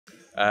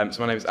So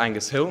my name is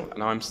Angus Hill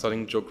and I'm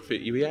studying geography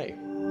at UEA.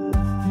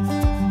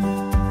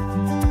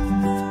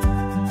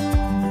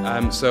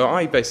 So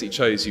I basically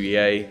chose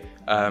UEA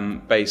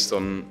based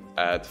on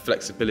the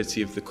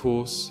flexibility of the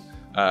course,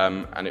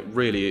 and it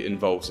really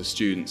involves the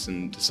students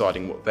in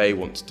deciding what they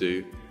want to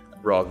do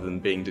rather than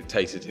being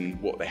dictated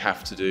in what they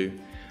have to do.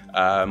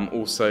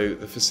 Also,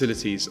 the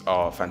facilities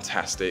are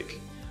fantastic.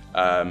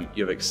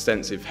 You have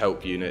extensive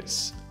help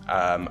units,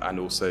 and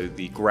also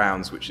the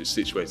grounds which it's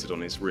situated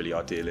on is really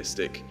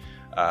idealistic,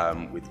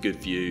 with good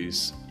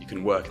views. You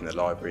can work in the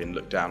library and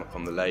look down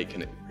upon the lake,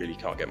 and it really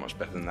can't get much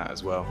better than that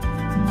as well.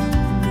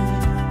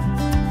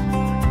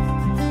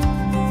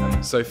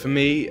 So for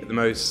me, the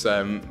most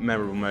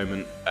memorable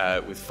moment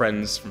with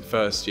friends from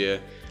first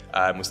year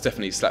was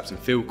definitely Slaps and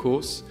Field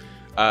course.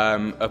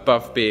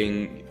 Above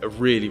being a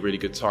really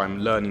good time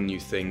learning new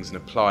things and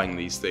applying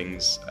these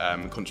things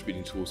and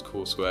contributing towards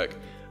coursework,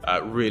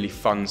 really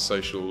fun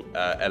social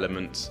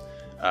element,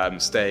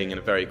 staying in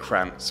a very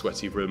cramped,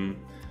 sweaty room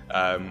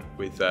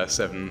with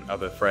 7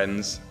 other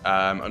friends,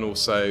 and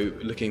also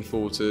looking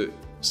forward to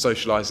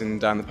socialising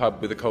down the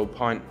pub with a cold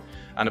pint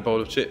and a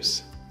bowl of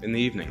chips in the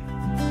evening.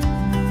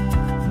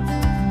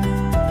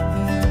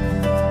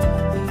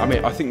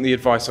 I think the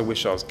advice I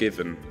wish I was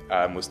given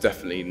was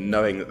definitely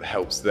knowing that the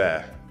help's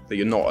there, that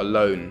you're not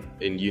alone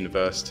in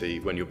university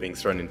when you're being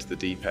thrown into the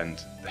deep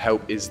end. The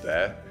help is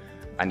there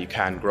and you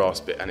can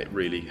grasp it, and it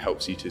really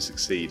helps you to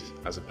succeed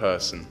as a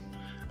person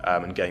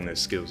and gain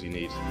those skills you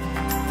need.